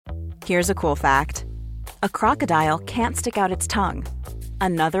Here's a cool fact. A crocodile can't stick out its tongue.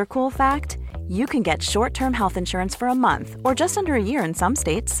 Another cool fact, you can get short-term health insurance for a month or just under a year in some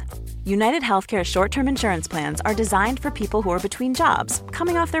states. United Healthcare short-term insurance plans are designed for people who are between jobs,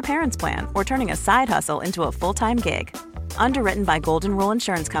 coming off their parents' plan, or turning a side hustle into a full-time gig. Underwritten by Golden Rule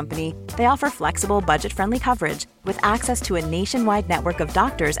Insurance Company, they offer flexible, budget-friendly coverage with access to a nationwide network of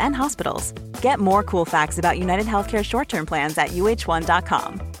doctors and hospitals. Get more cool facts about United Healthcare short-term plans at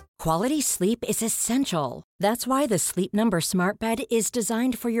uh1.com. Quality sleep is essential. That's why the Sleep Number Smart Bed is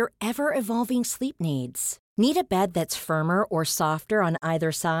designed for your ever-evolving sleep needs. Need a bed that's firmer or softer on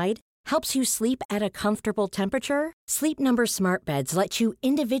either side? Helps you sleep at a comfortable temperature? Sleep Number Smart Beds let you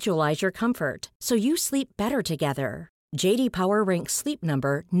individualize your comfort so you sleep better together. J.D. Power ranks Sleep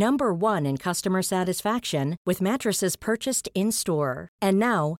Number number 1 in customer satisfaction with mattresses purchased in-store. And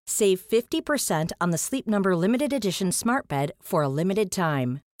now, save 50% on the Sleep Number Limited Edition Smart Bed for a limited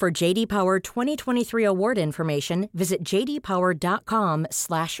time. For J.D. Power 2023 award information, visit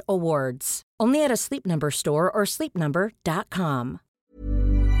jdpower.com/awards. Only at a Sleep Number store or sleepnumber.com.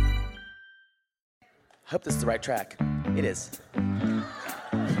 Hope this is the right track. It is.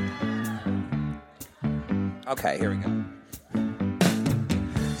 Okay, here we go.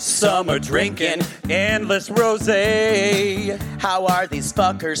 Summer drinking, endless rosé. How are these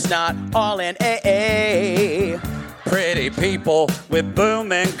fuckers not all in AA? Pretty people with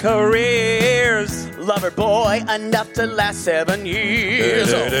booming careers. Lover boy, enough to last 7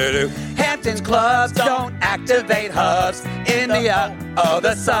 years. Hamptons clubs don't activate hubs in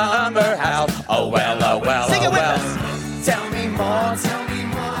the summer house. Oh well, oh well, Sing it oh with well. us. Tell me more, tell me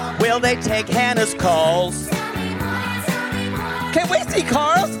more. Will they take Hannah's calls? Can we see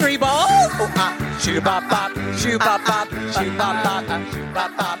Carl's 3 balls? Oh, Shoo bop bop, shoo bop bop, shoo bop bop, shoo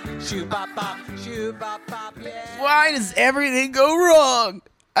bop bop, shoo bop bop, shoo bop bop, yeah. why does everything go wrong?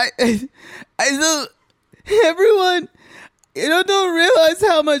 I don't, everyone, don't realize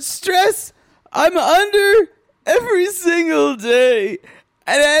how much stress I'm under every single day.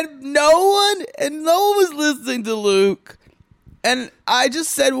 And no one was listening to Luke. And I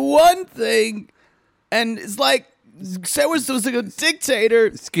just said one thing, and it's like, Sarah's was like a dictator.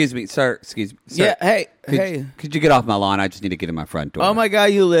 Excuse me, sir. Excuse me. Sir. Yeah, hey. Could you get off my lawn? I just need to get in my front door. Oh my God,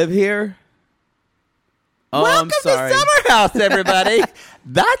 you live here? Oh, Welcome I'm sorry. to Summer House, everybody.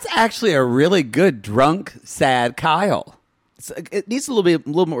 That's actually a really good drunk, sad Kyle. It needs a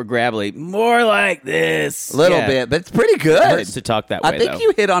little more gravelly. More like this. A little bit, but it's pretty good. It hurts to talk that way, I think though.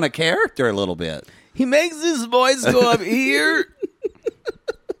 you hit on a character a little bit. He makes his voice go up here.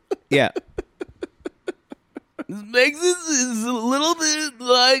 Yeah. Makes it a little bit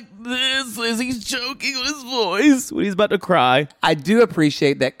like this as he's choking on his voice when he's about to cry. I do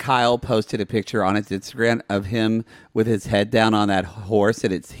appreciate that Kyle posted a picture on his Instagram of him with his head down on that horse,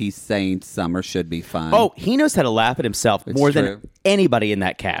 and he's saying summer should be fun. Oh, he knows how to laugh at himself more true. than anybody in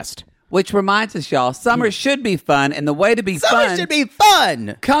that cast. Which reminds us, y'all, summer should be fun, and the way to be Summer should be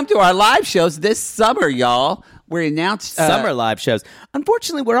fun. Come to our live shows this summer, y'all. We announced Summer live shows.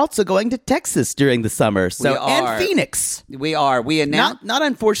 Unfortunately, we're also going to Texas during the summer. So and Phoenix. We are. We announced. Not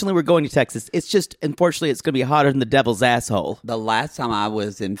unfortunately we're going to Texas. It's just unfortunately it's going to be hotter than the devil's asshole. The last time I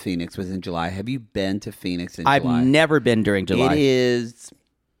was in Phoenix was in July. Have you been to Phoenix in July? I've never been during July. It is.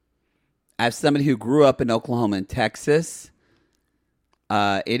 As somebody who grew up in Oklahoma and Texas,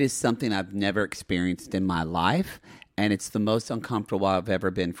 it is something I've never experienced in my life, and it's the most uncomfortable I've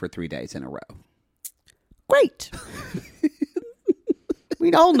ever been for 3 days in a row. Great.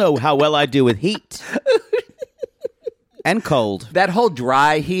 We all know how well I do with heat. And cold. That whole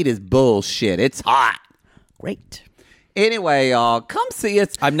dry heat is bullshit. It's hot. Great. Anyway, y'all, come see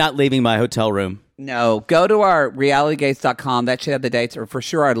us. I'm not leaving my hotel room. No, go to our realitygates.com. That should have the dates, or for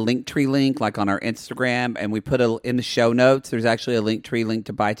sure our Linktree link, like on our Instagram, and we put in the show notes. There's actually a Linktree link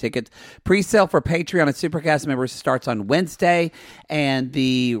to buy tickets. Pre-sale for Patreon and Supercast members starts on Wednesday, and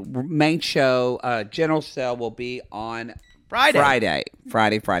the main show, general sale, will be on Friday.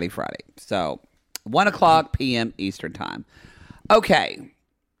 So 1:00 p.m. Eastern time. Okay.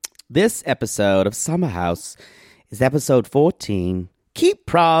 This episode of Summer House is episode 14. Keep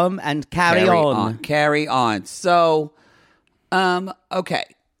prom and carry on. Carry on. So, okay.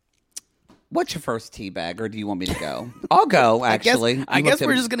 What's your first tea bag, or do you want me to go? I'll go, actually. I guess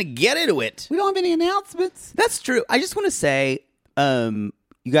we're just going to get into it. We don't have any announcements. That's true. I just want to say,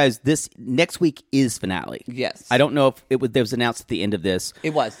 you guys, this next week is finale. Yes. I don't know if it was announced at the end of this.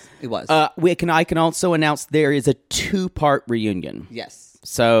 It was. I can also announce there is a 2-part reunion. Yes.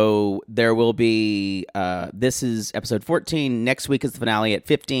 So there will be, this is episode 14. Next week is the finale at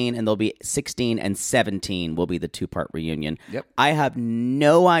 15, and there'll be 16 and 17 will be the 2-part reunion. Yep. I have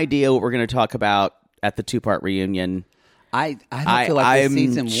no idea what we're going to talk about at the 2-part reunion. I don't feel like this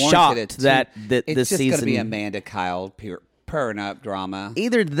season warrants it. It's just season going to be Amanda Kyle purring up drama.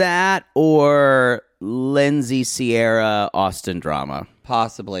 Either that or Lindsay Sierra Austin drama.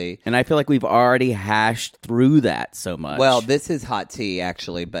 Possibly. And I feel like we've already hashed through that so much. Well, this is hot tea,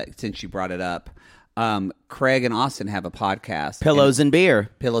 actually, but since you brought it up, Craig and Austin have a podcast. Pillows and Beer.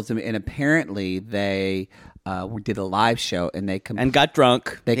 And apparently they did a live show and and got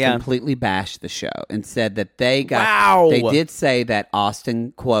drunk. They completely bashed the show and said that they did say that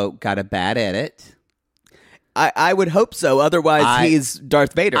Austin, quote, got a bad edit. I would hope so. Otherwise, he's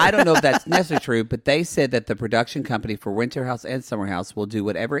Darth Vader. I don't know if that's necessarily true, but they said that the production company for Winter House and Summer House will do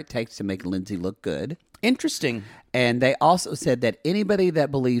whatever it takes to make Lindsay look good. Interesting. And they also said that anybody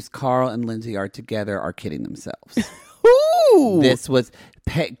that believes Carl and Lindsay are together are kidding themselves. Ooh. This was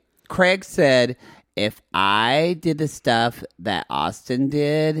Craig said, if I did the stuff that Austin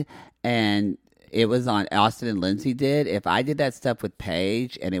did and it was on Austin and Lindsay did, if I did that stuff with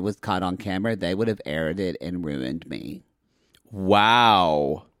Paige and it was caught on camera, they would have aired it and ruined me.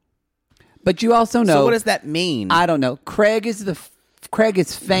 Wow. But you also know. So what does that mean? I don't know. Craig is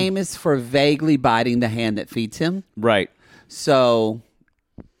famous for vaguely biting the hand that feeds him. Right. So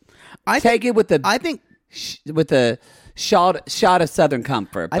take it with the shot of Southern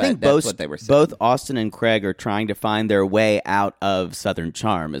comfort. I think that's what they were saying. Both Austin and Craig are trying to find their way out of Southern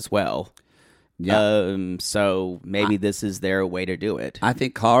charm as well. Yeah. So maybe this is their way to do it. I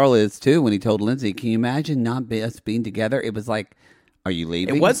think Carl is too. When he told Lindsay, "Can you imagine us being together?" It was like, "Are you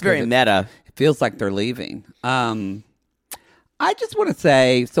leaving?" It was very meta. It feels like they're leaving. I just want to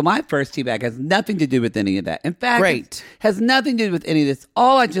say, so my first tea bag has nothing to do with any of that. In fact, it has nothing to do with any of this.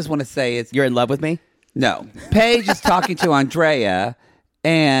 All I just want to say is, you're in love with me? No. Paige is talking to Andrea,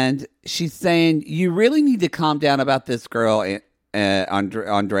 and she's saying, "You really need to calm down about this girl."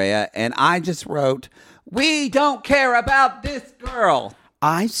 Andrea, and I just wrote, "We don't care about this girl.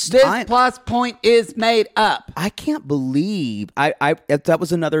 This plus point is made up." I can't believe that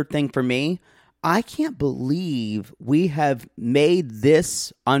was another thing for me. I can't believe we have made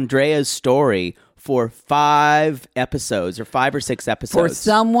this Andrea's story for 5 episodes or 5 or 6 episodes. For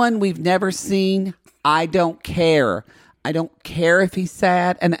someone we've never seen, I don't care. I don't care if he's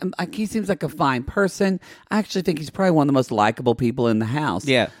sad. And he seems like a fine person. I actually think he's probably one of the most likable people in the house.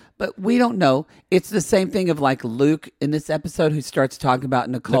 Yeah. But we don't know. It's the same thing of like Luke in this episode who starts talking about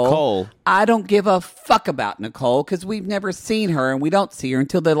Nicole. I don't give a fuck about Nicole because we've never seen her and we don't see her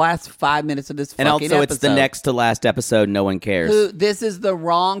until the last 5 minutes of this fucking episode. And also it's the next to last episode. No one cares. This is the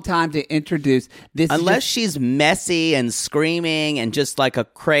wrong time to introduce this. Unless she's messy and screaming and just like a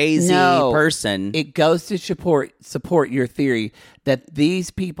crazy person. It goes to support your theory that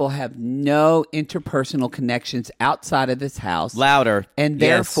these people have no interpersonal connections outside of this house. Louder. And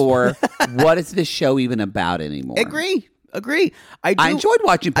therefore, what is this show even about anymore? Agree. I enjoyed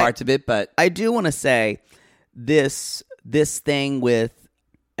watching parts of it, but I do want to say this thing with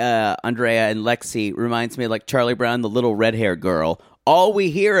Andrea and Lexi reminds me of like Charlie Brown, the little red-haired girl. All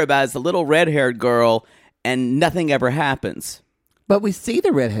we hear about is the little red-haired girl, and nothing ever happens. But we see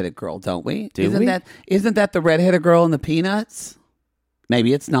the redheaded girl, don't we? Isn't that the redheaded girl in the Peanuts?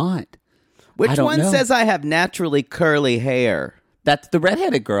 Maybe it's not. Which one says I have naturally curly hair? That's the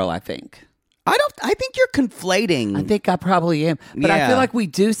redheaded girl, I think. I think you're conflating. I think I probably am. But I feel like we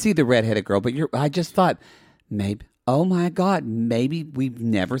do see the redheaded girl, but I just thought, maybe, oh my God, maybe we've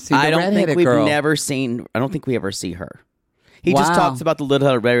never seen the redheaded girl. I don't think we ever see her. He just talks about the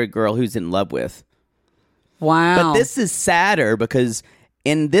little redheaded girl who's in love with. Wow. But this is sadder because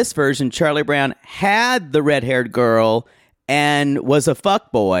in this version, Charlie Brown had the red-haired girl and was a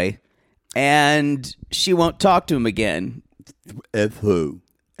fuckboy, and she won't talk to him again. F who?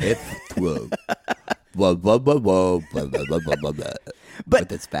 F12. But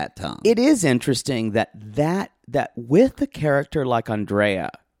with its fat tongue. It is interesting that with a character like Andrea,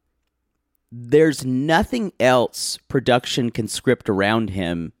 there's nothing else production can script around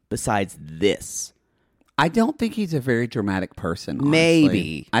him besides this. I don't think he's a very dramatic person, honestly.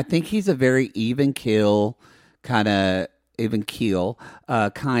 Maybe. I think he's a very even keel kind of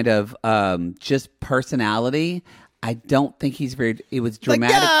just personality. I don't think he's it was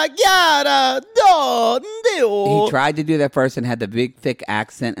dramatic. He tried to do that first and had the big thick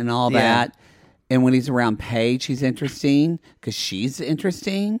accent and all that. And when he's around Paige, he's interesting because she's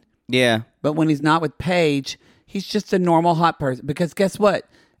interesting. Yeah. But when he's not with Paige, he's just a normal hot person. Because guess what?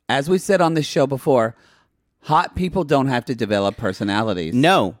 As we said on this show before, hot people don't have to develop personalities.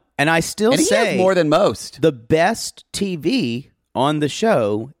 No. And I still And he say has more than most. the best TV on the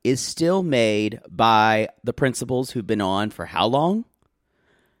show is still made by the principals who've been on for how long?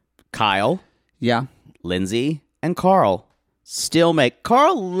 Kyle, Yeah. Lindsay, and Carl. Still make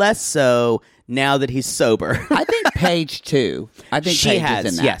Carl less so now that he's sober. I think Paige too. I think She Paige has,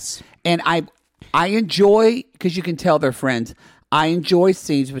 is in that. yes. And I enjoy, because you can tell they're friends, I enjoy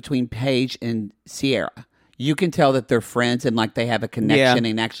scenes between Paige and Sierra. You can tell that they're friends and like they have a connection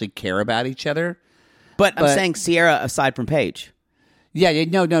and actually care about each other. But I'm saying Sierra aside from Paige. Yeah,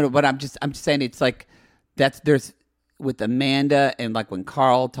 no. But I'm just saying it's like there's with Amanda and like when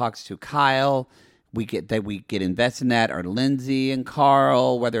Carl talks to Kyle, we get invested in that, or Lindsay and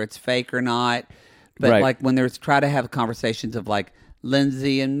Carl, whether it's fake or not. But Right. like when there's try to have conversations of like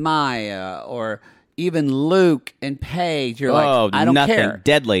Lindsay and Maya, or even Luke and Paige, you're Oh, like, I don't nothing. care.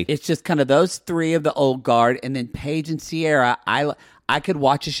 Deadly. It's just kind of those three of the old guard, and then Paige and Sierra. I could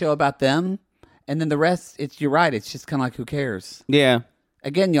watch a show about them, and then the rest. You're right. It's just kind of like, who cares? Yeah.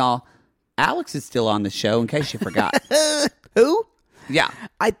 Again, y'all, Alex is still on the show in case you forgot. Who? Yeah.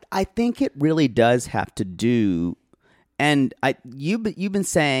 I think it really does have to do, and you've been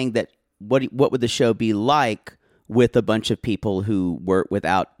saying that what would the show be like with a bunch of people who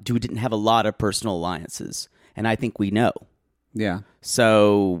didn't have a lot of personal alliances, and I think we know. Yeah.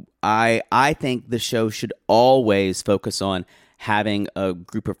 So I think the show should always focus on having a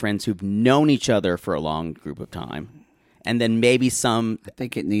group of friends who've known each other for a long group of time, and then maybe some. I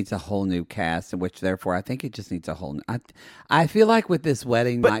think it needs a whole new cast, which therefore I think it just needs a whole new. I feel like with this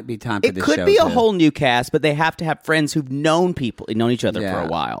wedding might be time for It this could show be a to- whole new cast, but they have to have friends who've known each other for Yeah. a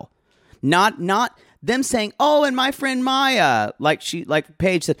while. Not them saying, "Oh, and my friend Maya," like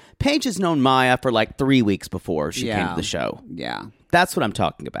Paige said. Paige has known Maya for like 3 weeks before she came to the show. Yeah. That's what I'm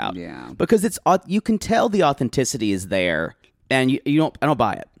talking about. Yeah. Because you can tell the authenticity is there, and you don't. I don't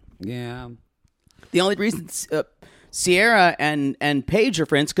buy it. Yeah. The only reason Sierra and Paige are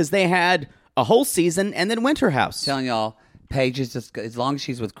friends because they had a whole season and then Winter House. Telling y'all, Paige is just, as long as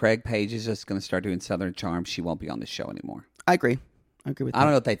she's with Craig, Paige is just going to start doing Southern Charm. She won't be on the show anymore. I agree with I that. don't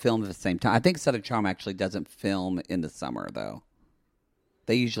know if they film at the same time. I think Southern Charm actually doesn't film in the summer, though.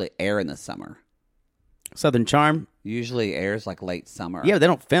 They usually air in the summer. Southern Charm. Usually airs like late summer. Yeah, they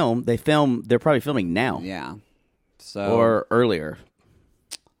don't film. They film. They're probably filming now. Yeah. So Or earlier.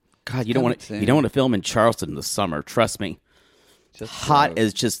 God, you don't want soon. to. You don't want to film in Charleston in the summer. Trust me. just Hot gross.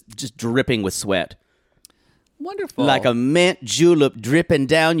 as just dripping with sweat, Wonderful. like a mint julep dripping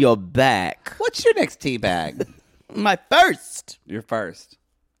down your back. What's your next tea bag? My first. Your first.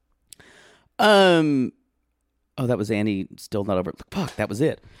 Oh, that was Andy. Still not over. Fuck, that was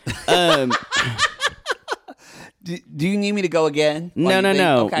it. Do you need me to go again? No.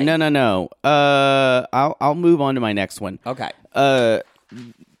 Okay. No. I'll move on to my next one. Okay.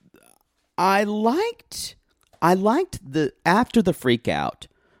 I liked the after the freak out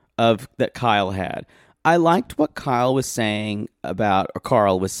of that Kyle had. I liked what Carl was saying about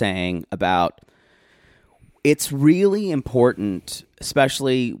it's really important,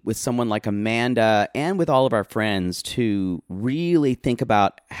 especially with someone like Amanda and with all of our friends, to really think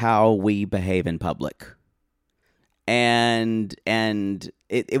about how we behave in public. And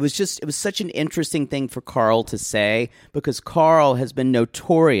it was such an interesting thing for Carl to say, because Carl has been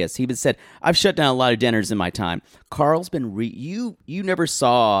notorious. He said, "I've shut down a lot of dinners in my time." Carl's been you never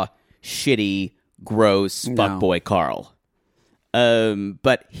saw shitty, gross fuckboy Carl.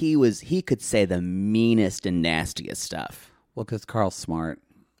 But he could say the meanest and nastiest stuff. Well, because Carl's smart.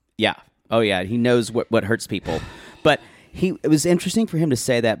 Yeah. Oh yeah. He knows what hurts people. But it was interesting for him to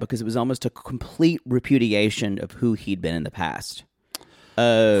say that because it was almost a complete repudiation of who he'd been in the past.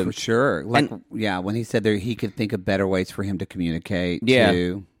 For sure. When he said there he could think of better ways for him to communicate. Yeah.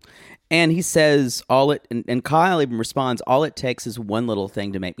 Too. And he says and Kyle even responds, all it takes is one little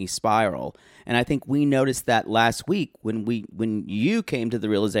thing to make me spiral. And I think we noticed that last week when you came to the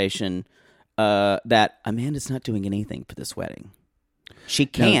realization that Amanda's not doing anything for this wedding. She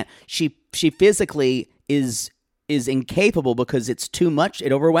can't. No. She physically is incapable because it's too much.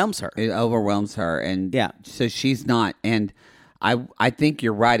 It overwhelms her. It overwhelms her. And yeah. So she's not. And I think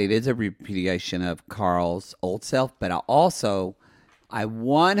you're right. It is a repudiation of Carl's old self. But I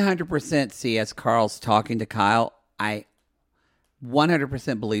 100% see as Carl's talking to Kyle, I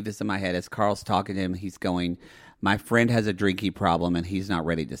 100% believe this in my head. As Carl's talking to him, he's going, my friend has a drinking problem and he's not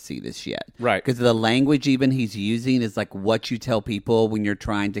ready to see this yet. Right. Because the language even he's using is like what you tell people when you're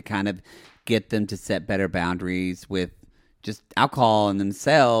trying to kind of get them to set better boundaries with just alcohol and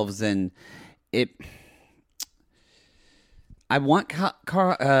themselves. And I want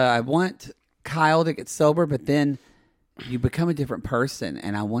Kyle to get sober, but then you become a different person,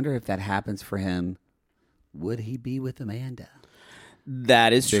 and I wonder if that happens for him. Would he be with Amanda?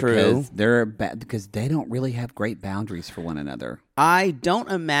 That is true. Because they don't really have great boundaries for one another. I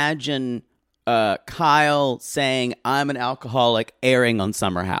don't imagine Kyle saying, I'm an alcoholic, airing on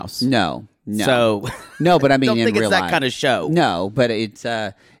Summer House. No. So, no, but I mean, don't in think real it's that life. kind of show. No, but it's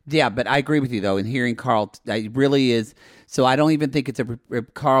yeah. But I agree with you though. In hearing Carl, it really is. So I don't even think it's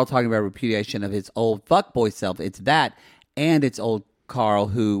Carl talking about repudiation of his old fuckboy self. It's that, and it's old Carl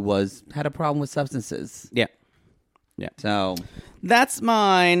who had a problem with substances. Yeah. So that's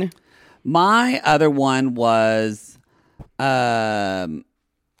mine. My other one was, I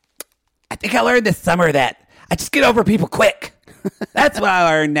think I learned this summer that I just get over people quick. That's what I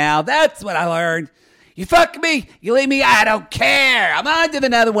learned now. That's what I learned. You fuck me, you leave me, I don't care. I'm on to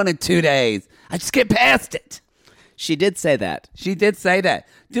another one in 2 days. I just get past it. She did say that.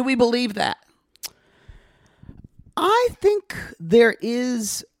 Do we believe that? I think there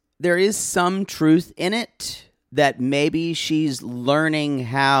is some truth in it, that maybe she's learning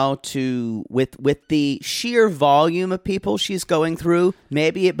how to, with the sheer volume of people she's going through,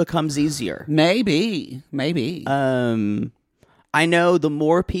 maybe it becomes easier. Maybe. I know the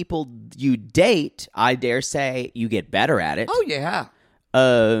more people you date, I dare say you get better at it. Oh, yeah.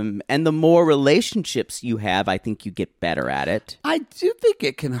 And the more relationships you have, I think you get better at it. I do think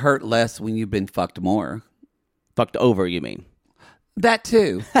it can hurt less when you've been fucked more. Fucked over, you mean? That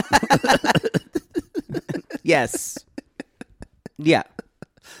too. Yes. Yeah.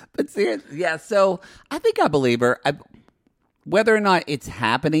 But seriously, yeah, so I think I believe her. Whether or not it's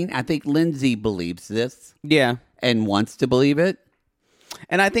happening, I think Lindsay believes this. Yeah. And wants to believe it.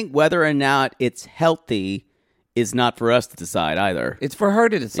 And I think whether or not it's healthy is not for us to decide either. It's for her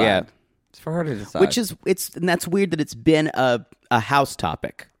to decide. Yeah. It's for her to decide. And that's weird that it's been a house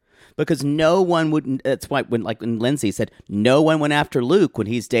topic. Because no one would. That's why when Lindsay said, no one went after Luke when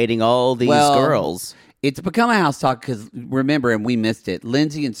he's dating all these girls. It's become a house talk because remember, and we missed it.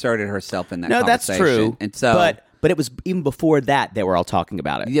 Lindsay inserted herself in that conversation. That's true. And so, but it was even before that they were all talking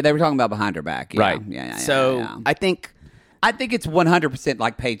about it. Yeah, they were talking about behind her back. Yeah, right. Yeah. So I think it's 100%.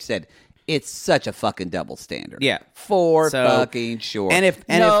 Like Paige said, it's such a fucking double standard. Yeah, fucking sure. And if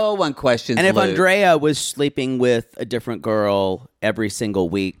no one questions, and if Luke. Andrea was sleeping with a different girl every single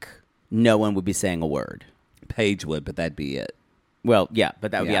week, no one would be saying a word. Paige would, but that'd be it. Well, yeah,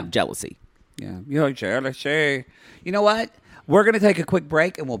 but that would be out of jealousy. Yeah, you're jealousy. You know what? We're going to take a quick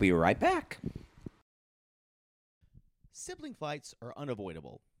break, and we'll be right back. Sibling fights are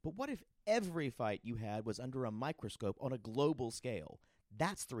unavoidable, but what if every fight you had was under a microscope on a global scale?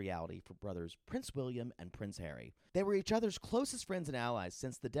 That's the reality for brothers Prince William and Prince Harry. They were each other's closest friends and allies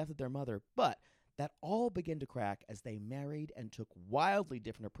since the death of their mother, but that all began to crack as they married and took wildly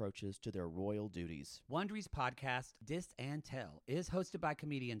different approaches to their royal duties. Wondery's podcast, Dis and Tell, is hosted by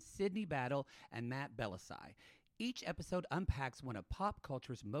comedians Sydney Battle and Matt Belisai. Each episode unpacks one of pop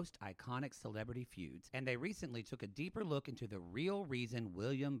culture's most iconic celebrity feuds, and they recently took a deeper look into the real reason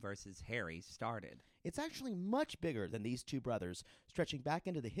William versus Harry started. It's actually much bigger than these two brothers, stretching back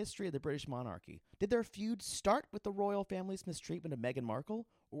into the history of the British monarchy. Did their feud start with the royal family's mistreatment of Meghan Markle,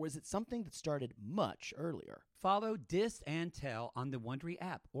 or was it something that started much earlier? Follow Dis and Tell on the Wondery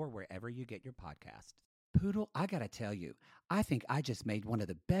app or wherever you get your podcasts. Poodle, I gotta tell you, I think I just made one of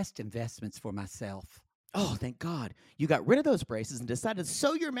the best investments for myself. Oh, thank God. You got rid of those braces and decided to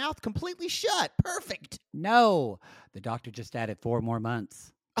sew your mouth completely shut. Perfect. No, the doctor just added 4 more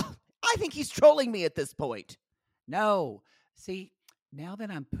months. Oh, I think he's trolling me at this point. No. See, now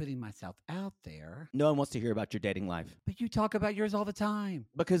that I'm putting myself out there... No one wants to hear about your dating life. But you talk about yours all the time.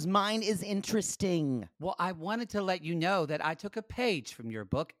 Because mine is interesting. Well, I wanted to let you know that I took a page from your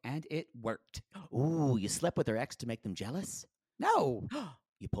book and it worked. Ooh, you slept with their ex to make them jealous? No.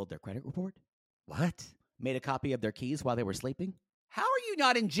 You pulled their credit report? What? Made a copy of their keys while they were sleeping? How are you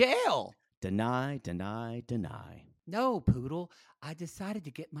not in jail? Deny, deny, deny. No, Poodle. I decided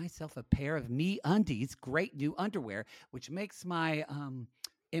to get myself a pair of MeUndies great new underwear, which makes my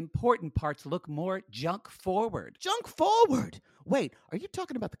important parts look more junk forward. Junk forward? Wait, are you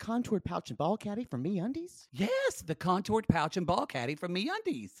talking about the contoured pouch and ball caddy from MeUndies? Yes, the contoured pouch and ball caddy from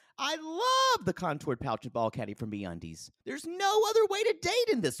MeUndies. I love the contoured pouch and ball caddy from MeUndies. There's no other way to date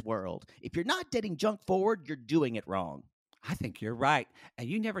in this world. If you're not dating junk forward, you're doing it wrong. I think you're right. And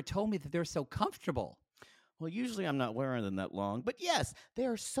you never told me that they're so comfortable. Well, usually I'm not wearing them that long. But yes, they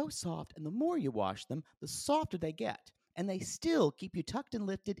are so soft, and the more you wash them, the softer they get. and they still keep you tucked and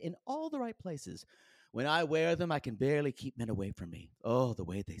lifted in all the right places. When I wear them, I can barely keep men away from me. Oh, the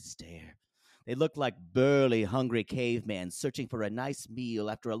way they stare. They look like burly, hungry cavemen searching for a nice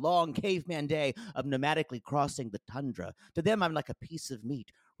meal after a long caveman day of nomadically crossing the tundra. To them, I'm like a piece of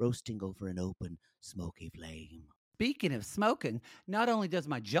meat roasting over an open, smoky flame. Speaking of smoking, not only does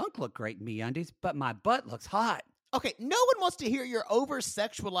my junk look great in MeUndies, but my butt looks hot. Okay, no one wants to hear your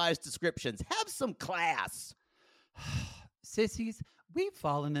over-sexualized descriptions. Have some class. Sissies, we've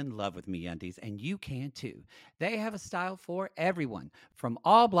fallen in love with MeUndies, and you can too. They have a style for everyone. From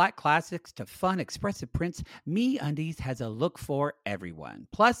all black classics to fun, expressive prints, MeUndies has a look for everyone.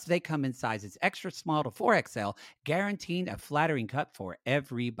 Plus, they come in sizes extra small to 4XL, guaranteeing a flattering cut for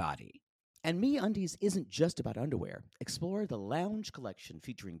everybody. And MeUndies isn't just about underwear. Explore the Lounge collection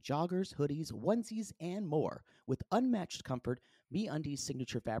featuring joggers, hoodies, onesies, and more. With unmatched comfort, MeUndies'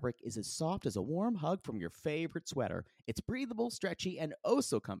 signature fabric is as soft as a warm hug from your favorite sweater. It's breathable, stretchy, and oh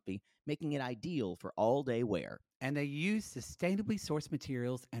so comfy, making it ideal for all-day wear. And they use sustainably sourced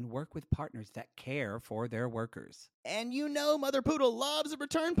materials and work with partners that care for their workers. And you know Mother Poodle loves a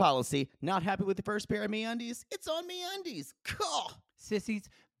return policy. Not happy with the first pair of MeUndies? It's on MeUndies. Cool. Sissies,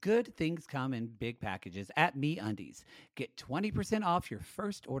 good things come in big packages at MeUndies. Get 20% off your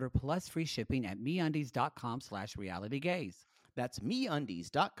first order plus free shipping at MeUndies.com/realitygaze. That's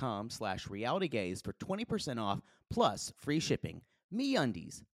MeUndies.com/realitygaze for 20% off plus free shipping.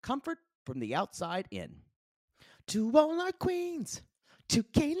 MeUndies, comfort from the outside in. To all our queens, to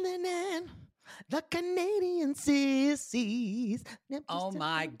Caitlin and the Canadian sissies. Oh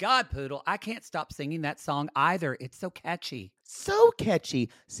my God, Poodle. I can't stop singing that song either. It's so catchy. So catchy.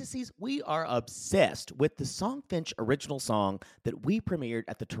 Sissies, we are obsessed with the Songfinch original song that we premiered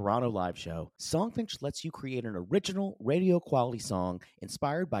at the Toronto Live Show. Songfinch lets you create an original radio quality song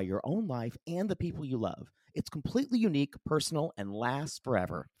inspired by your own life and the people you love. It's completely unique, personal, and lasts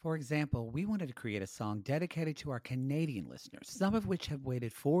forever. For example, we wanted to create a song dedicated to our Canadian listeners, some of which have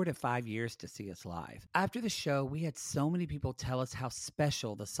waited 4 to 5 years to see us live. After the show, we had so many people tell us how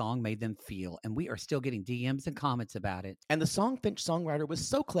special the song made them feel, and we are still getting DMs and comments about it. And the Songfinch songwriter was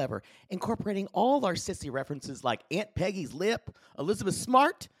so clever, incorporating all our sissy references like Aunt Peggy's Lip, Elizabeth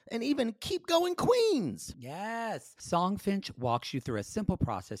Smart, and even Keep Going Queens. Yes. Songfinch walks you through a simple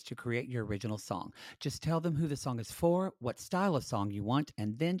process to create your original song. Just tell them who the song is for, what style of song you want,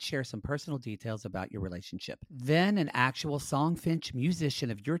 and then share some personal details about your relationship. Then an actual Songfinch musician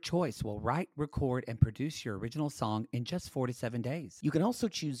of your choice will write, record, and produce your original song in just 4 to 7 days. You can also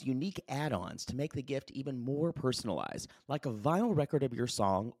choose unique add-ons to make the gift even more personalized, like a vinyl record of your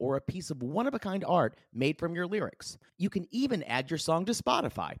song or a piece of one-of-a-kind art made from your lyrics. You can even add your song to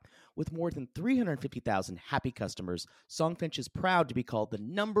Spotify. With more than 350,000 happy customers, Songfinch is proud to be called the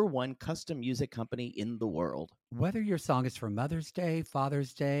 #1 custom music company in the world. Whether your song is for Mother's Day,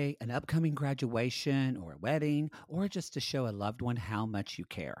 Father's Day, an upcoming graduation, or a wedding, or just to show a loved one how much you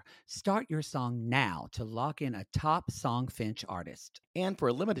care, start your song now to lock in a top Songfinch artist. And for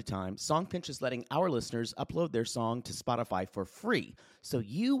a limited time, Songfinch is letting our listeners upload their song to Spotify for free, so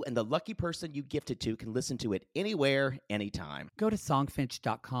you and the lucky person you gifted to can listen to it anywhere, anytime. Go to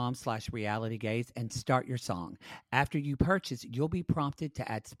songfinch.com/realitygaze and start your song. After you purchase, you'll be prompted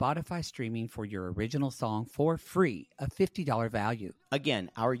to add Spotify streaming for your original song for free, a $50 value.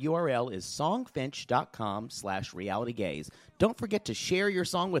 Again, our URL is songfinch.com/realitygaze. Don't forget to share your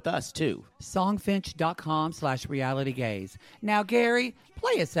song with us, too. Songfinch.com/realitygaze. Now, Gary,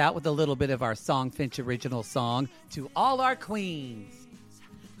 play us out with a little bit of our Songfinch original song, To All Our Queens.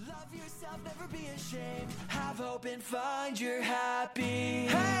 Love yourself, never be ashamed. Have hope and find your happy.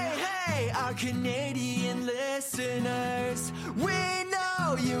 Hey, hey, our Canadian listeners. We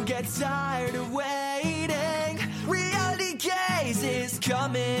know you get tired of waiting. Reality Gaze is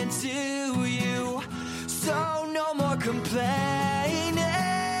coming to you. So no more complaining.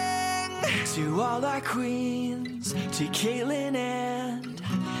 To all our queens, to Caitlin and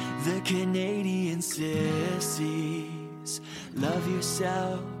the Canadian sissies. Love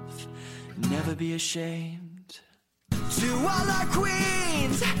yourself, never be ashamed. To all our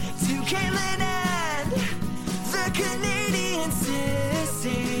queens, to Caitlin and the Canadian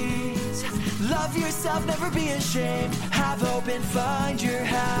sissies. Love yourself, never be ashamed. Have hope and find your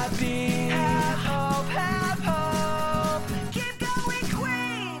happy. Have hope, have hope. Keep going,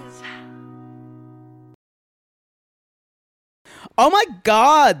 Queens. Oh my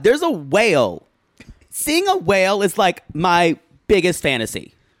God, there's a whale. Seeing a whale is like my biggest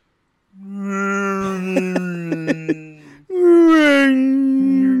fantasy.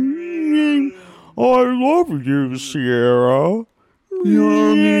 I love you, Sierra. You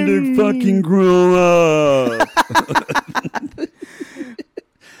all need to fucking grow up.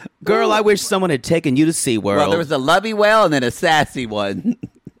 Girl, I wish someone had taken you to SeaWorld. Well, there was a lovey whale and then a sassy one.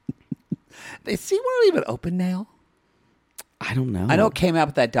 Is SeaWorld even open now? I don't know. I know it came out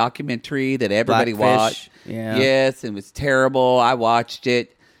with that documentary that everybody Blackfish, watched. yeah. Yes, it was terrible. I watched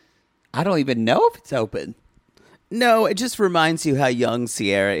it. I don't even know if it's open. No, it just reminds you how young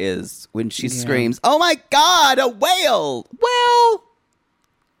Sierra is when she screams, "Oh my God, a whale!" Well,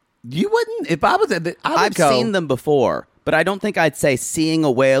 you wouldn't. If I was at the, I've seen them before, but I don't think I'd say seeing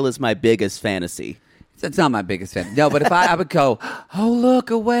a whale is my biggest fantasy. That's not my biggest fan. No, but if I would go, oh, look,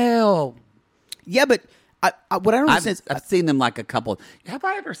 a whale. Yeah, but what I don't understand is I've seen them like a couple. Have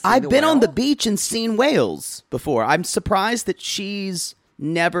I ever seen I've a been on the whale? beach and seen whales before. I'm surprised that she's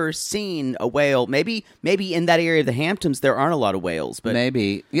never seen a whale. Maybe in that area of the Hamptons there aren't a lot of whales, but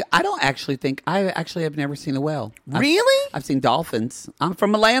Maybe. Yeah, I don't actually think. I actually have never seen a whale. Really? I've seen dolphins. I'm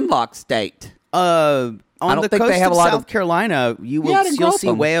from a landlocked state. on don't the think coast they have of a lot South of- Carolina, you'll I didn't grow up see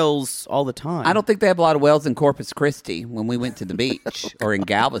them. whales all the time. I don't think they have a lot of whales in Corpus Christi when we went to the beach or in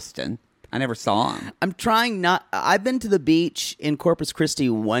Galveston. I never saw them. I'm trying not. I've been to the beach in Corpus Christi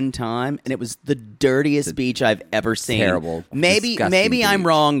one time, and it was the dirtiest beach I've ever seen. Terrible, Maybe disgusting I'm beach.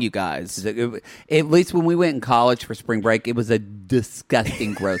 wrong, you guys. At least when we went in college for spring break, it was a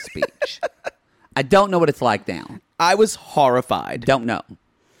disgusting, gross beach. I don't know what it's like now. I was horrified Don't know.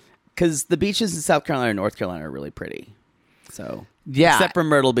 because the beaches in South Carolina and North Carolina are really pretty. So Yeah. except for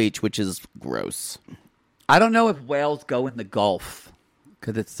Myrtle Beach, which is gross. I don't know if whales go in the Gulf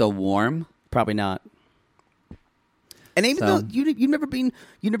because it's so warm. Probably not. And even So- though you've never been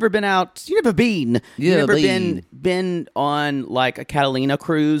on like a Catalina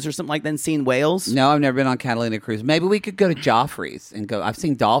cruise or something like that and seen whales. No, I've never been on Catalina cruise. Maybe we could go to Joffrey's and go. I've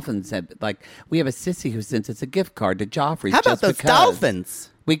seen dolphins. Like we have a sissy who sent us a gift card to Joffrey's. How about just those because. dolphins?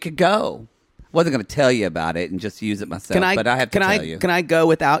 We could go. Wasn't going to tell you about it and just use it myself, but I have to tell you. Can I go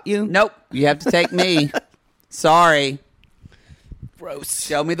without you? Nope, you have to take me. Sorry. Gross.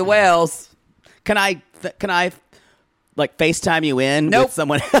 Show me the whales. Can I like FaceTime you in Nope. with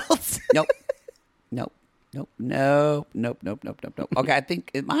someone else? Nope. Nope. Nope. Nope. Nope. Nope. Nope. Nope. Nope. Okay, I think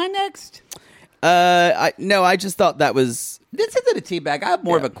am I next? I just thought that was This isn't a teabag. I have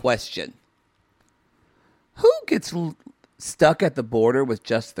more of a question. Who gets stuck at the border with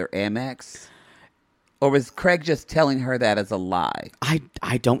just their Amex? Or was Craig just telling her that as a lie?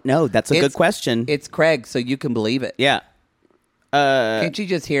 I don't know. That's a good question. It's Craig, so you can believe it. Yeah. Can't you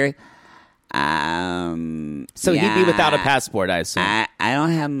just hear it? So he'd be without a passport, I assume. I don't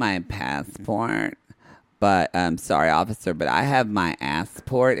have my passport, but I'm sorry, officer, but I have my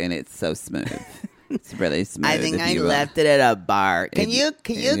passport, and it's so smooth. It's really smooth. I think if I you, left it at a bar. Can you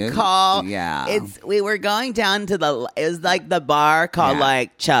call? Yeah. We were going down to it was like the bar called Yeah.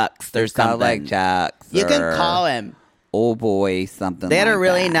 like Chuck's or It's called something. like Chuck's. You can or call him. Oh boy, something. They had like a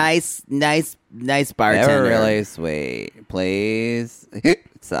really that. nice They bartender. were really sweet. Please,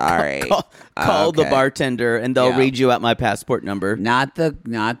 sorry. Call the Okay. bartender and they'll Yeah. read you out my passport number. Not the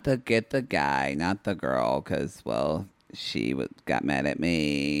get the guy, not the girl, because she got mad at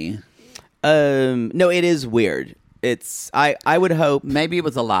me. No, it is weird. It's I would hope. Maybe it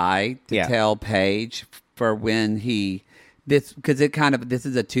was a lie to Yeah. tell Paige for when this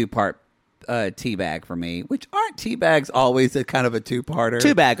is a 2-part teabag for me, which aren't teabags always a kind of a 2-parter.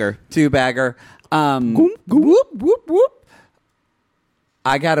 Two-bagger. Whoop, whoop, whoop.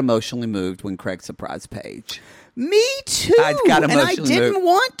 I got emotionally moved when Craig surprised Paige. Me too. I got and I emotionally didn't moved.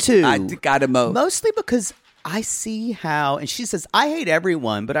 want to. I got emotional. Mostly because I see how, and she says, I hate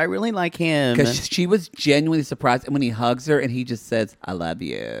everyone, but I really like him. Because she was genuinely surprised. And when he hugs her and he just says, I love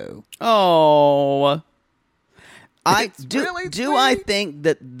you. Oh. It's do really I sweet. think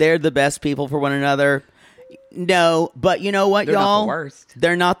that they're the best people for one another? No, but you know what, They're not the y'all? worst.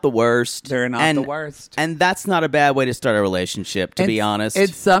 They're not the worst. They're not the worst. And that's not a bad way to start a relationship, to be honest.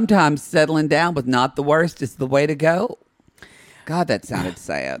 It's sometimes settling down with not the worst is the way to go. God, that sounded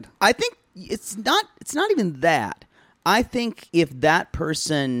sad. I think it's not even that. I think if that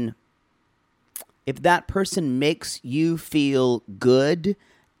person makes you feel good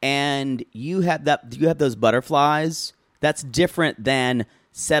and you have those butterflies, that's different than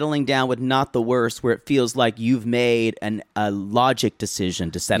settling down with not the worst, where it feels like you've made a logic decision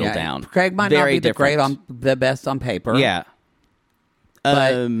to settle Yeah, down. Craig might Very not be different. the best on paper. Yeah.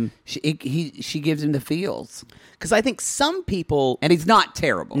 But she gives him the feels. Because I think some people, And he's not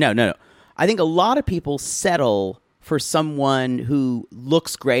terrible. No. I think a lot of people settle for someone who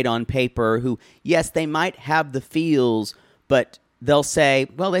looks great on paper, who, yes, they might have the feels, but they'll say,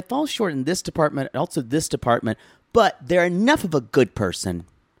 well, they fall short in this department and also this department, but they're enough of a good person.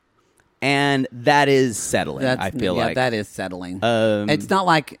 And that is settling, I feel like. that is settling. Um, it's not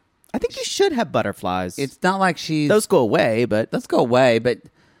like I think you should have butterflies. It's not like she's... Those go away, but... Let's go away, but...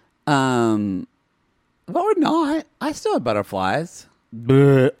 or not. I still have butterflies.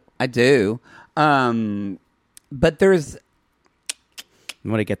 I do. But there's... I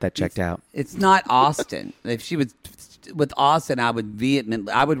want to get that checked out. It's not Austin. If she was with Austin, I would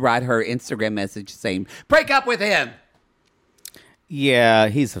write her Instagram message saying, break up with him. Yeah,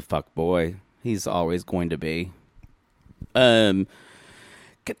 he's a fuck boy. He's always going to be. I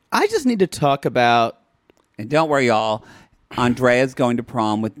just need to talk about... And don't worry, y'all. Andrea's going to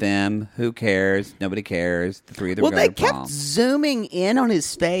prom with them. Who cares? Nobody cares. The three of them are going to prom. Well, they kept zooming in on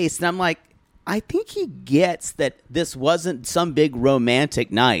his face, and I'm like, I think he gets that this wasn't some big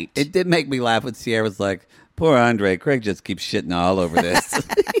romantic night. It did make me laugh when Sierra was like, poor Andre. Craig just keeps shitting all over this.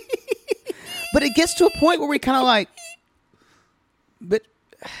 But it gets to a point where we kind of like...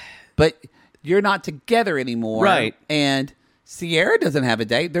 But you're not together anymore. Right. And Sierra doesn't have a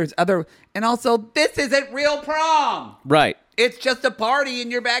date. There's other... And also, this isn't real prom. Right. It's just a party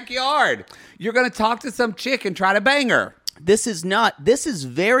in your backyard. You're going to talk to some chick and try to bang her. This is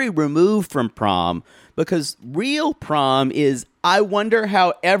very removed from prom, because real prom is, I wonder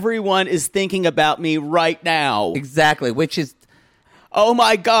how everyone is thinking about me right now. Exactly, which is... Oh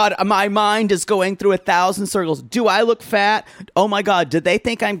my God, my mind is going through 1,000 circles. Do I look fat? Oh my God, did they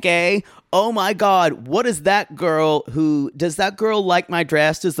think I'm gay? Oh my God, what is that girl does that girl like my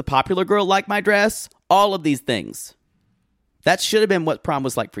dress? Does the popular girl like my dress? All of these things. That should have been what prom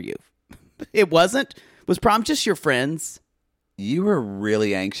was like for you. It wasn't. Was prom just your friends? You were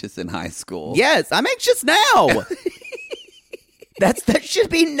really anxious in high school. Yes, I'm anxious now. That should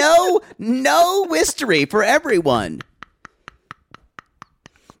be no mystery for everyone.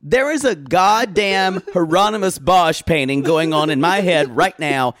 There is a goddamn Hieronymus Bosch painting going on in my head right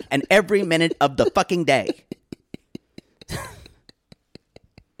now and every minute of the fucking day.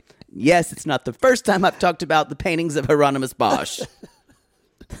 Yes, it's not the first time I've talked about the paintings of Hieronymus Bosch.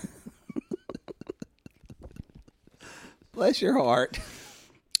 Bless your heart.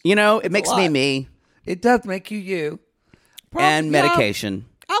 You know, it makes me me. It does make you you. And medication.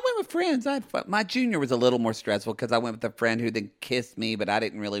 I went with friends. My junior was a little more stressful because I went with a friend who then kissed me, but I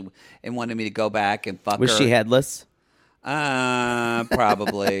didn't really, and wanted me to go back and fuck her. Was she headless?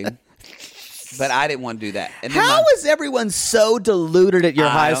 Probably. But I didn't want to do that. And How is everyone so deluded at your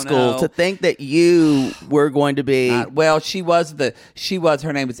high school to think that you were going to be? Well,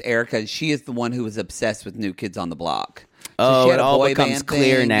 her name was Erica, and she is the one who was obsessed with New Kids on the Block. So it all becomes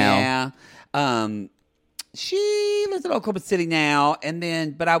clear now. Yeah. She lives in Oklahoma City now,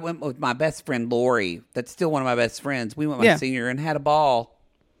 but I went with my best friend Lori. That's still one of my best friends. We went my senior and had a ball.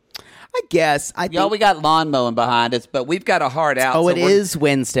 I guess. Y'all, we got lawn mowing behind us, but we've got a heart out. Oh, so it is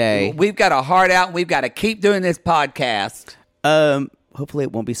Wednesday. We've got a heart out, and we've got to keep doing this podcast. Hopefully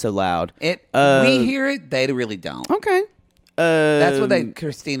it won't be so loud. We hear it. They really don't. Okay. That's what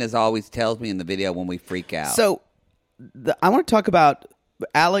Christina's always tells me in the video when we freak out. So I want to talk about...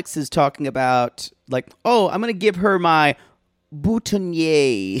 Alex is talking about, like, I'm going to give her my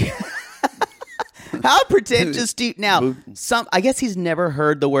boutonniere. How pretentious do you... Now, I guess he's never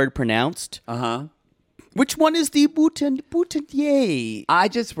heard the word pronounced. Uh-huh. Which one is the boutonniere? I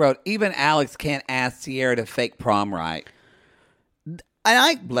just wrote, even Alex can't ask Sierra to fake prom right.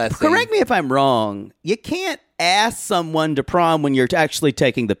 And correct me if I'm wrong, you can't ask someone to prom when you're actually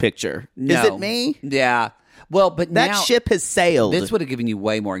taking the picture. No. Is it me? Yeah. Well, but that ship has sailed. This would have given you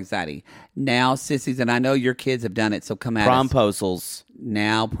way more anxiety. Now, sissies, and I know your kids have done it, so come at us. Promposals.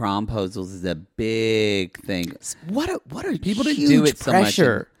 Now, promposals is a big thing. What a people huge didn't do it so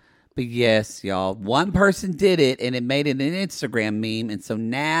pressure. much. But yes, y'all, one person did it, and it made it an Instagram meme, and so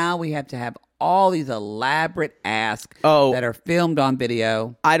now we have to have all these elaborate asks that are filmed on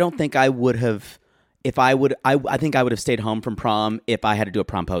video. I don't think I would have. If I would, I think I would have stayed home from prom if I had to do a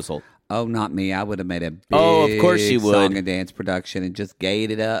promposal. Oh, not me. I would have made a big of course you would. Song and dance production and just gayed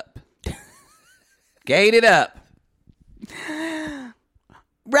it up. Gayed it up.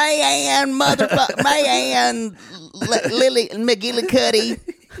 Rayanne, motherfucker. Rayanne, Lily McGillicuddy.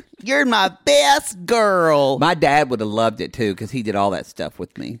 You're my best girl. My dad would have loved it, too, because he did all that stuff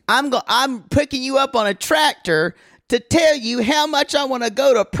with me. I'm picking you up on a tractor to tell you how much I want to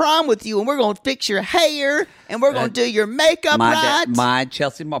go to prom with you, and we're going to fix your hair, and we're going to do your makeup right. My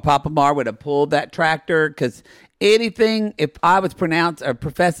Chelsea Papa Mar would have pulled that tractor, because anything, if I was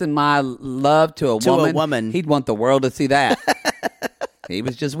professing my love to a woman, he'd want the world to see that. He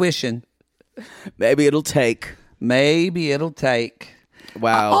was just wishing. Maybe it'll take.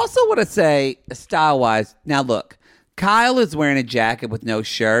 Wow. I also want to say, style-wise, now look, Kyle is wearing a jacket with no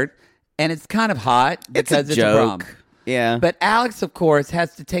shirt, and it's kind of hot because it's a prom. Yeah. But Alex, of course,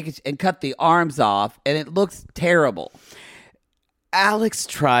 has to take it and cut the arms off, and it looks terrible. Alex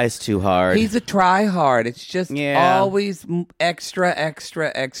tries too hard. He's a try hard. It's just Yeah. always extra,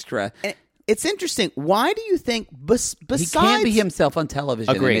 extra, extra. And it's interesting. Why do you think besides... He can't be himself on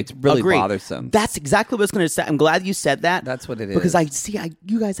television. Agreed. And it's really Agreed. bothersome. That's exactly what I was going to say. I'm glad you said that. That's what it is. Because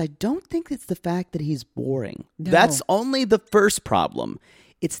you guys, I don't think it's the fact that he's boring. No. That's only the first problem.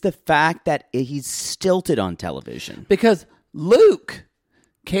 It's the fact that he's stilted on television. Because Luke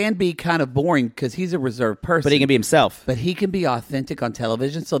can be kind of boring because he's a reserved person. But he can be himself. But he can be authentic on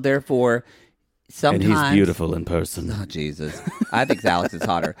television. So therefore, sometimes... And he's beautiful in person. Oh, Jesus. I think Alex is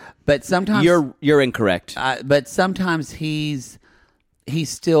hotter. But sometimes... You're incorrect. But sometimes he's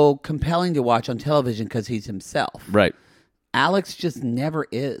still compelling to watch on television because he's himself. Right. Alex just never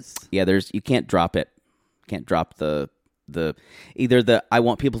is. Yeah, you can't drop it. Can't drop the I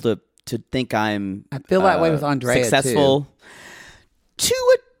want people to think I'm I feel that way with Andrea, successful.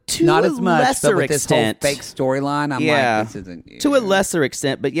 To Not a as much, lesser but with this whole extent. fake storyline, I'm like, this isn't... To a lesser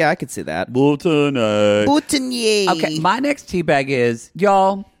extent, but yeah, I could see that. Boutonier. Boutonier. Okay, my next teabag is,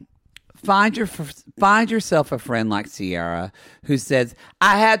 y'all, find yourself a friend like Sierra who says,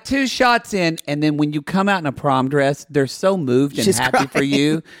 I had 2 shots in, and then when you come out in a prom dress, they're so moved and She's happy crying. for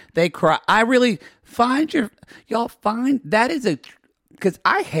you. They cry. I really that is because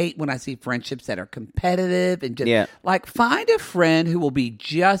I hate when I see friendships that are competitive and just find a friend who will be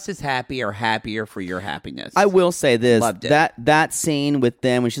just as happy or happier for your happiness. I will say this: Loved it. that scene with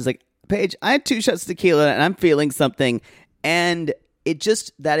them when she's like, Paige, I had 2 shots of tequila and I'm feeling something, and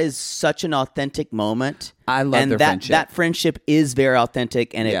that is such an authentic moment. I love their friendship. That friendship is very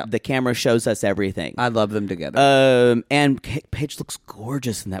authentic, and the camera shows us everything. I love them together. And Paige looks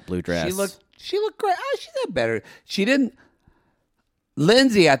gorgeous in that blue dress. She looked great. Oh, she did better. She didn't.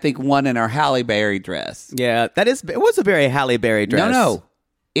 Lindsay, I think, won in her Halle Berry dress. Yeah, it was a very Halle Berry dress. No.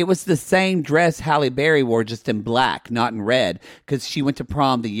 It was the same dress Halle Berry wore, just in black, not in red, because she went to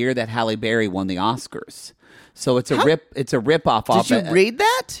prom the year that Halle Berry won the Oscars. So it's a rip off. Did you read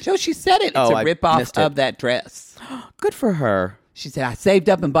that? So she said it. It's a rip off of that dress. Good for her. She said, I saved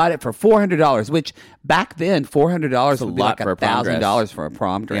up and bought it for $400, which back then $400 would be like $1,000 for a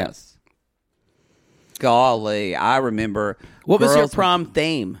prom dress. Yeah. Golly, I remember. What was your prom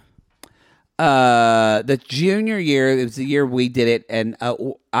theme? The junior year, it was the year we did it, and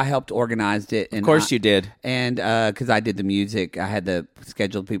I helped organize it. And of course you did. And because I did the music, I had the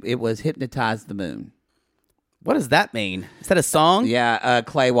scheduled people. It was Hypnotize the Moon. What does that mean? Is that a song? Yeah,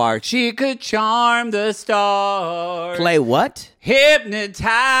 Clay Walker. She could charm the stars. Clay what?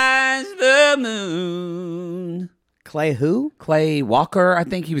 Hypnotize the moon. Clay who? Clay Walker. I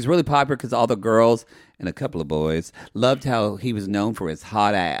think he was really popular because all the girls and a couple of boys loved how he was known for his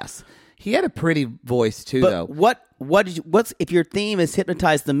hot ass. He had a pretty voice too, though. What's if your theme is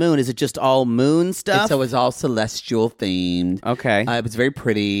Hypnotize the Moon? Is it just all moon stuff? So it was all celestial themed. Okay, it was very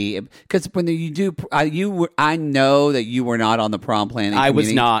pretty. Because when you do, I know that you were not on the prom planning. I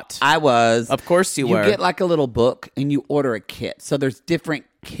was not. I was. Of course you were. You get like a little book and you order a kit. So there's different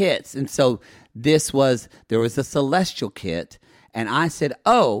kits, and so there was a celestial kit, and I said,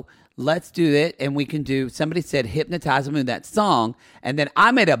 oh, let's do it, and we can do, somebody said Hypnotize the Moon, that song, and then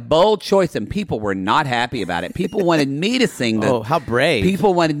I made a bold choice, and people were not happy about it. People wanted me to sing Oh, how brave.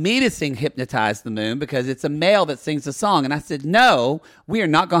 People wanted me to sing Hypnotize the Moon because it's a male that sings the song, and I said, no, we are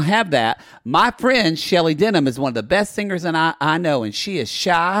not going to have that. My friend, Shelley Denham, is one of the best singers I know, and she is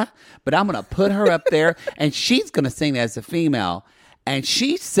shy, but I'm going to put her up there, and she's going to sing as a female, and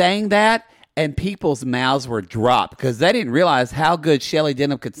she sang that, and people's mouths were dropped because they didn't realize how good Shelley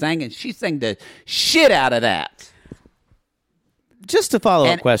Denham could sing, and she sang the shit out of that. Just a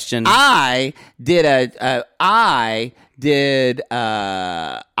follow-up question. I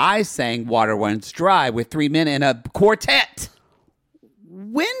sang Water Runs Dry with 3 men in a quartet.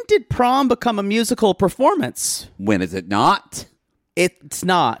 When did prom become a musical performance? When is it not? It's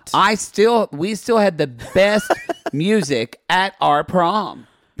not. We still had the best music at our prom.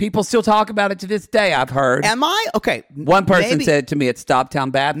 People still talk about it to this day, I've heard. Am I? Okay. One person said to me at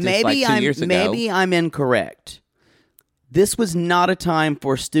Stoptown Baptist like 2 years ago. Maybe I'm incorrect. This was not a time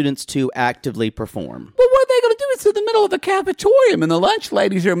for students to actively perform. Well, what are they going to do? It's in the middle of the cafetorium, and the lunch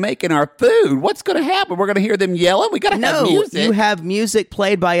ladies are making our food. What's going to happen? We're going to hear them yelling? We got to have music. No, you have music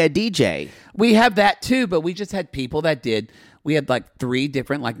played by a DJ. We have that too, but we just had people that did... We had like 3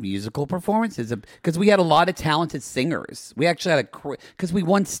 different like musical performances because we had a lot of talented singers. We actually had because we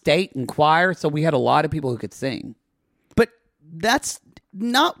won state and choir, so we had a lot of people who could sing. But that's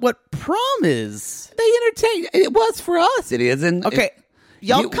not what prom is. They entertain. It was for us. It is. And okay,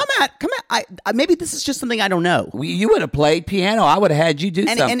 y'all come at. I maybe this is just something I don't know. You would have played piano. I would have had you do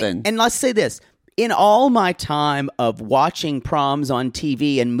something. And let's say this. In all my time of watching proms on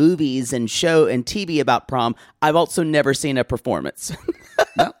TV and movies and show and TV about prom, I've also never seen a performance.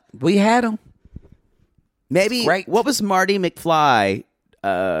 No, we had them. Maybe Great. What was Marty McFly?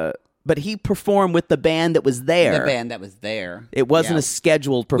 But he performed with the band that was there. The band that was there. It wasn't a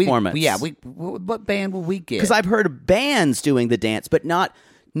scheduled performance. What band will we get? Because I've heard of bands doing the dance, but not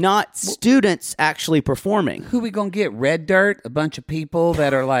students actually performing. Who we gonna get? Red Dirt? A bunch of people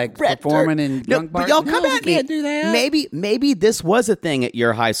that are like Red performing Dirt. in drunk bars? But y'all come we at me. can't do that. Maybe this was a thing at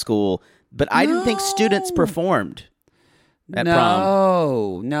your high school, but I didn't think students performed at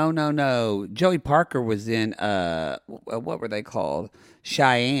prom. No. Joey Parker was in what were they called?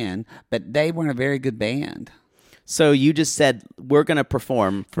 Cheyenne, but they weren't a very good band. So you just said we're going to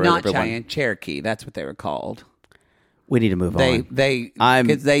perform for Not everyone. Cheyenne, Cherokee. That's what they were called. We need to move on.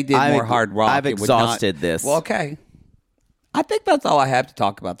 Because they did more hard rock. I've It would not- exhausted this. Well, okay. I think that's all I have to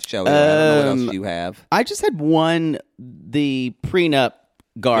talk about the show. I don't know what else you have. I just had the prenup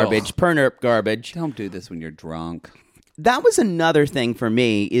garbage, pernup garbage. Don't do this when you're drunk. That was another thing for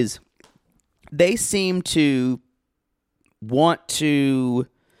me is they seem to want to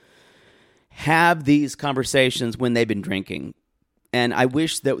have these conversations when they've been drinking. And I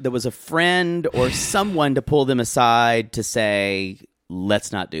wish that there was a friend or someone to pull them aside to say,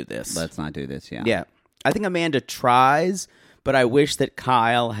 let's not do this. Let's not do this, yeah. Yeah. I think Amanda tries, but I wish that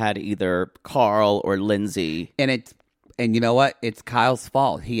Kyle had either Carl or Lindsay. And you know what? It's Kyle's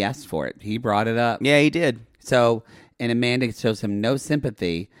fault. He asked for it. He brought it up. Yeah, he did. So, and Amanda shows him no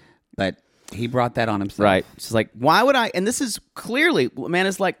sympathy, but he brought that on himself. Right. She's like, why would I? And this is clearly,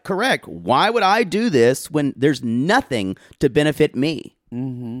 Amanda's like, correct. Why would I do this when there's nothing to benefit me?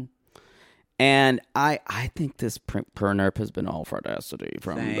 Mm-hmm. And I think this pernerp has been all fraudacity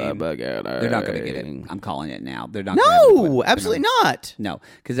from the beginning. They're not going to get it. I'm calling it now. They're not. No, absolutely not. No,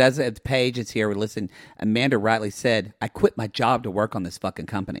 because as Paige is here, listen, Amanda rightly said, I quit my job to work on this fucking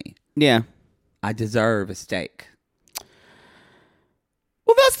company. Yeah. I deserve a steak.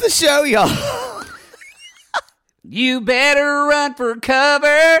 Well, that's the show, y'all. You better run for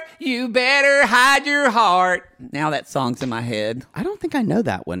cover. You better hide your heart. Now that song's in my head. I don't think I know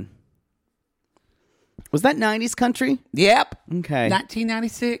that one. Was that 90s country? Yep. Okay.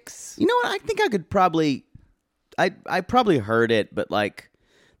 1996. You know what? I think I could probably... I probably heard it, but like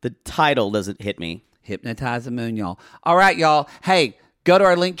the title doesn't hit me. Hypnotize the Moon, y'all. All right, y'all. Hey, go to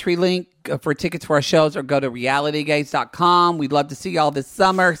our Linktree link for tickets for our shows or go to realitygates.com. We'd love to see y'all this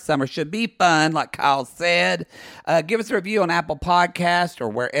summer. Summer should be fun, like Kyle said. Give us a review on Apple Podcast or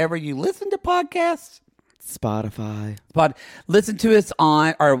wherever you listen to podcasts. Spotify. Listen to us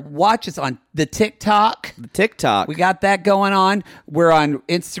on, or watch us on the TikTok. We got that going on. We're on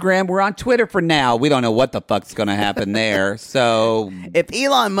Instagram. We're on Twitter for now. We don't know what the fuck's going to happen there. So if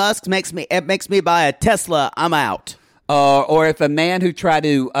Elon Musk makes me buy a Tesla, I'm out. Or if a man who tried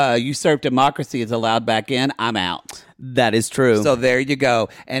to usurp democracy is allowed back in, I'm out. That is true. So there you go.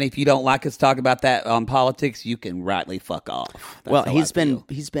 And if you don't like us talk about that on politics, you can rightly fuck off. That's well, how he's I feel.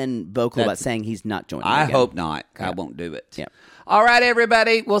 been vocal about saying he's not joining. I again. hope not. I won't do it. Yeah. All right,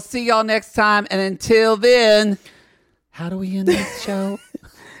 everybody. We'll see y'all next time. And until then, how do we end this show?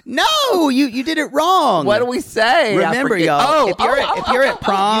 No, you did it wrong. What do we say? Remember, y'all. If you're at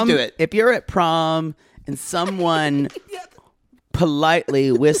prom, you do it. If you're at prom and someone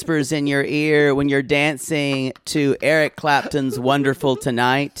politely whispers in your ear when you're dancing to Eric Clapton's Wonderful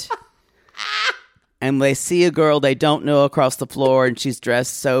Tonight, and they see a girl they don't know across the floor and she's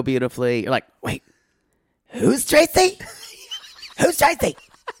dressed so beautifully, you're like, wait, who's Tracy? Who's Tracy?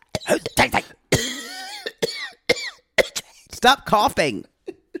 Who's Tracy? Stop coughing.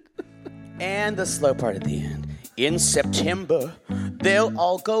 And the slow part at the end. In September, they'll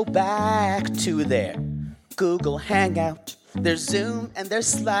all go back to their Google Hangout, their Zoom, and their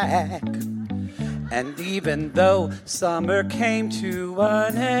Slack. And even though summer came to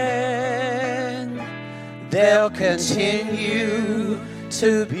an end, they'll continue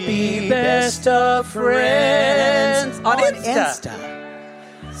to be best of friends on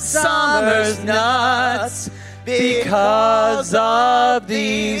Insta. Summer's nuts because of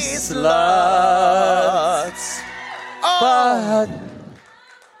these sluts. But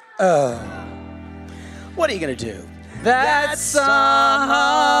what are you going to do? that summer.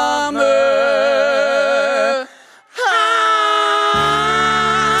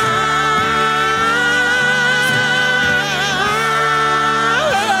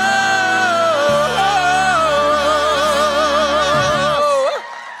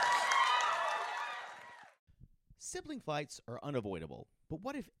 Sibling fights are unavoidable. But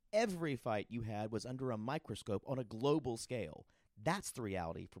what if every fight you had was under a microscope on a global scale? That's the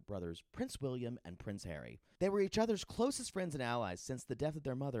reality for brothers Prince William and Prince Harry. They were each other's closest friends and allies since the death of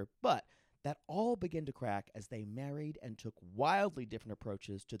their mother, but that all began to crack as they married and took wildly different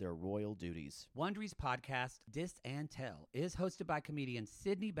approaches to their royal duties. Wondery's podcast, Dis and Tell, is hosted by comedians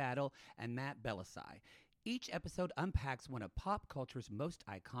Sydney Battle and Matt Belisai. Each episode unpacks one of pop culture's most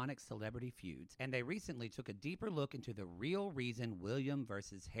iconic celebrity feuds, and they recently took a deeper look into the real reason William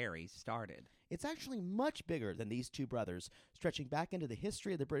versus Harry started. It's actually much bigger than these two brothers, stretching back into the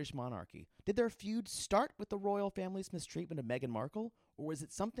history of the British monarchy. Did their feud start with the royal family's mistreatment of Meghan Markle, or was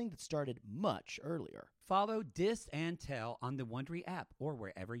it something that started much earlier? Follow Dis and Tell on the Wondery app or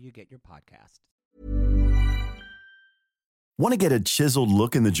wherever you get your podcasts. Want to get a chiseled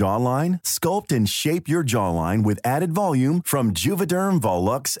look in the jawline? Sculpt and shape your jawline with added volume from Juvederm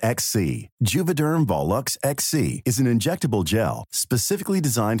Volux XC. Juvederm Volux XC is an injectable gel specifically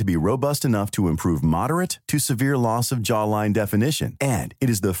designed to be robust enough to improve moderate to severe loss of jawline definition. And it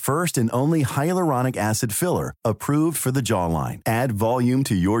is the first and only hyaluronic acid filler approved for the jawline. Add volume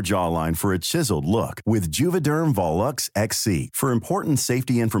to your jawline for a chiseled look with Juvederm Volux XC. For important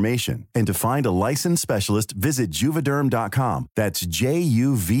safety information and to find a licensed specialist, visit Juvederm.com. That's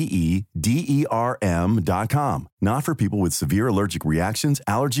Juvederm.com. Not for people with severe allergic reactions,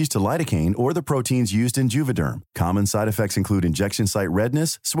 allergies to lidocaine, or the proteins used in Juvederm. Common side effects include injection site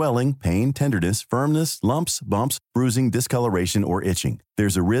redness, swelling, pain, tenderness, firmness, lumps, bumps, bruising, discoloration, or itching.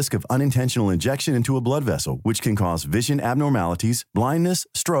 There's a risk of unintentional injection into a blood vessel, which can cause vision abnormalities, blindness,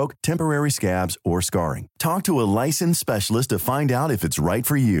 stroke, temporary scabs, or scarring. Talk to a licensed specialist to find out if it's right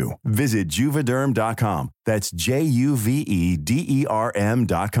for you. Visit Juvederm.com. That's Juvederm.com.